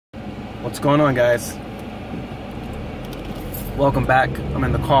What's going on, guys? Welcome back. I'm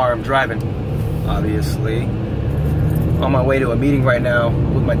in the car, I'm driving, obviously. On my way to a meeting right now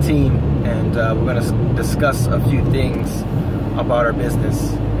with my team, and we're gonna discuss a few things about our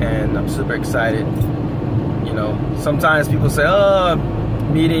business, and I'm super excited. You know, sometimes people say, oh,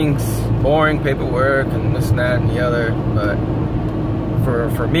 meetings, boring paperwork, and this and that and the other, but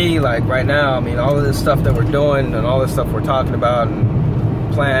for me, like right now, I mean, all of this stuff that we're doing and all this stuff we're talking about and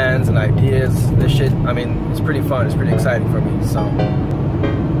plans and ideas, this shit, I mean, it's pretty fun, it's pretty exciting for me. So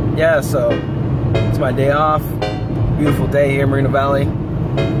yeah, so it's my day off, beautiful day here in Moreno Valley.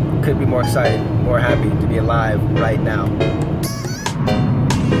 Could be more excited, more happy to be alive right now.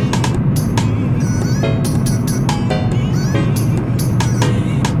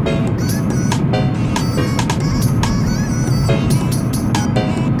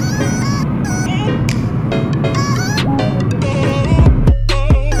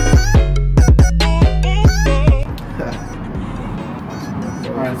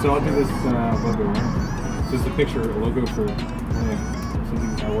 So I'll do this logo, right? So it's a picture, a logo for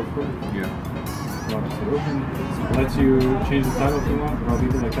something I work for. Yeah. So I'll just hit open. It lets you change the title if you want, but I'll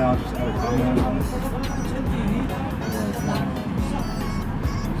leave it like that. I'll just add a comment. I'll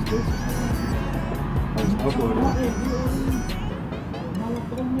just upload it.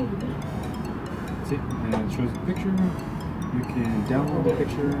 See? And it shows the picture. You can download the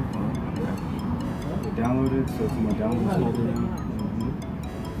picture. Download it, so it's in my downloads folder.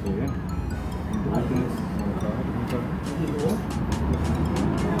 So yeah, delete this.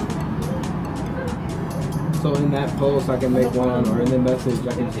 So in that post I can make one, or in the message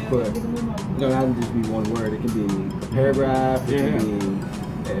I can just put, it don't have to just be one word, it can be a paragraph, it can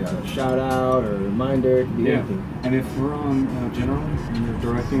be a shout out or a reminder, it can be anything. And if we're on general and you're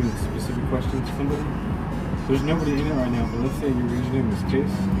directing a specific question to somebody, there's nobody in it right now, but let's say your username is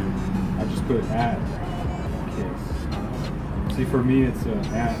Case, I just put @ Case. See, for me it's @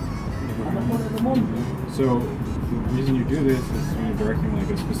 So the reason you do this is when you're directing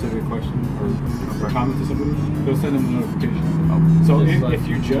like a specific question or a comment to somebody, they'll send them a notification. So if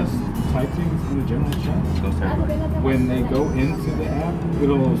you just type things in the general chat, when they go into the app,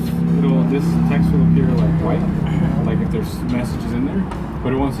 this text will appear like white, like if there's messages in there,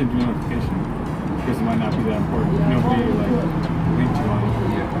 but it won't send you a notification because it might not be that important. Nobody like linked you on it.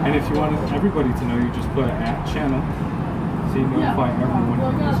 And if you want everybody to know, you just put @channel. So you notify everyone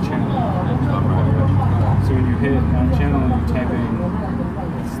in this channel. So when you hit channel and you type in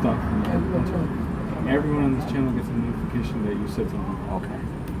stuff, everyone on this channel gets a notification that you said something. Okay.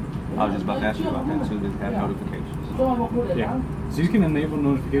 I was just about to ask you about that too, to have notifications. Yeah. So you can enable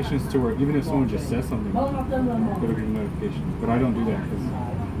notifications to where even if someone just says something, it'll get a notification. But I don't do that because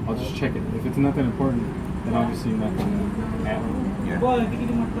I'll just check it. If it's not that important, then obviously you're not going to add it. Yeah.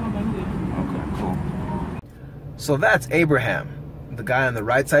 Okay, cool. So that's Abraham, the guy on the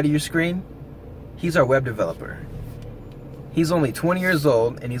right side of your screen. He's our web developer. He's only 20 years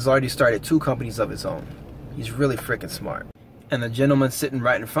old and he's already started 2 companies of his own. He's really freaking smart. And the gentleman sitting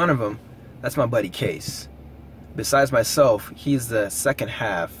right in front of him, that's my buddy Case. Besides myself, he's the second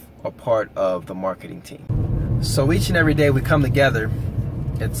half or part of the marketing team. So each and every day we come together,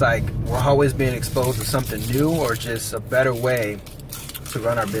 it's like we're always being exposed to something new or just a better way to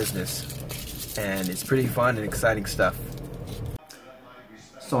run our business. And it's pretty fun and exciting stuff.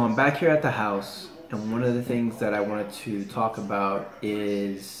 So I'm back here at the house, and one of the things that I wanted to talk about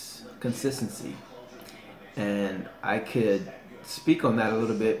is consistency. And I could speak on that a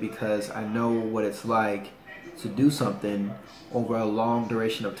little bit because I know what it's like to do something over a long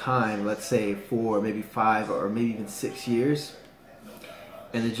duration of time, let's say 4, maybe 5, or maybe even 6 years.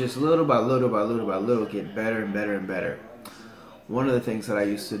 And it's just little by little by little by little get better and better and better. One of the things that I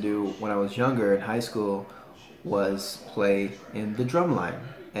used to do when I was younger in high school was play in the drum line.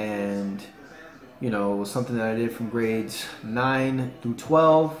 And, you know, it was something that I did from grades 9 through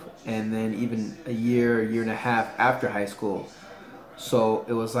 12, and then even a year and a half after high school. So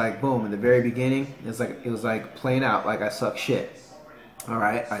it was like, boom, in the very beginning, it was like playing out like I suck shit. All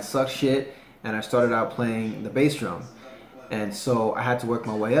right, I suck shit, and I started out playing the bass drum. And so I had to work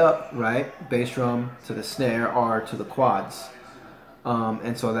my way up, right? Bass drum to the snare or to the quads.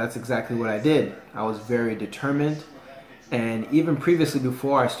 And so that's exactly what I did. I was very determined, and even previously,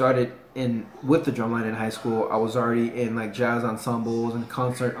 before I started with the drumline in high school, I was already in like jazz ensembles and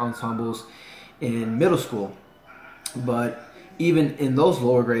concert ensembles in middle school. But even in those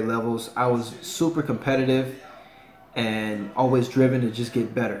lower grade levels, I was super competitive and always driven to just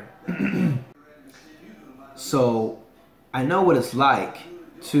get better. So I know what it's like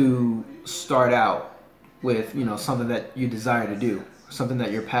to start out with, you know, something that you desire to do. something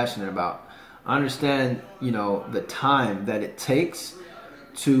that you're passionate about. I understand, you know, the time that it takes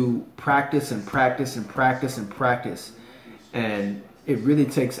to practice and practice and practice and practice. And it really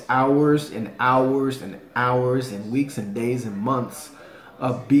takes hours and hours and hours and weeks and days and months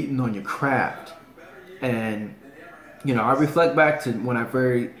of beating on your craft. And, you know, I reflect back to when I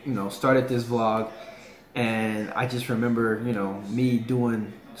started this vlog, and I just remember, you know, me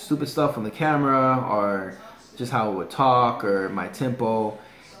doing stupid stuff on the camera, or just how I would talk, or my tempo.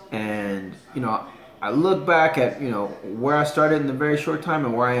 And, you know, I look back at, you know, where I started in a very short time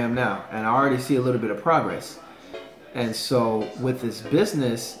and where I am now, and I already see a little bit of progress. And so with this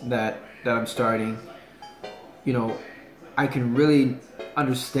business that I'm starting, you know, I can really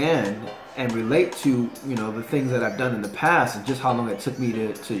understand and relate to, you know, the things that I've done in the past, and just how long it took me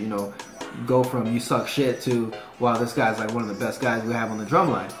to you know, go from you suck shit to, wow, this guy's like one of the best guys we have on the drum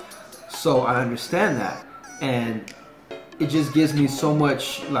line. So I understand that, and it just gives me so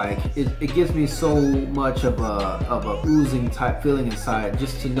much, like, it gives me so much of a oozing type feeling inside,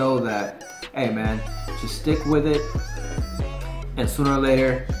 just to know that, hey man, just stick with it, and sooner or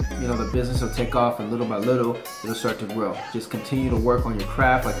later, you know, the business will take off, and little by little it'll start to grow. Just continue to work on your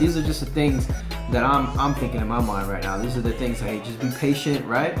craft. Like, these are just the things that I'm thinking in my mind right now. These are the things, hey, just be patient,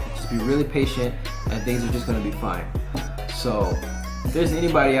 right? Just be really patient, and things are just gonna be fine. So if there's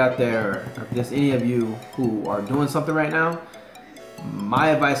anybody out there, or if there's any of you who are doing something right now, my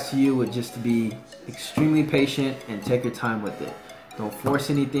advice to you would just to be extremely patient and take your time with it. Don't force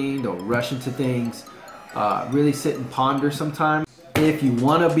anything, don't rush into things. Really sit and ponder sometime. If you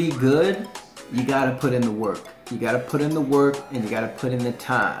want to be good, you got to put in the work. You got to put in the work, and you got to put in the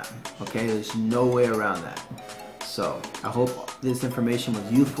time. Okay, there's no way around that. So I hope this information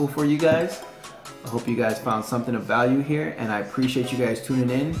was useful for you guys. I hope you guys found something of value here, and I appreciate you guys tuning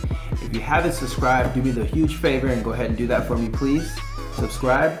in. If you haven't subscribed, do me the huge favor and go ahead and do that for me, please.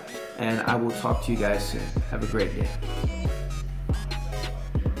 Subscribe, and I will talk to you guys soon. Have a great day.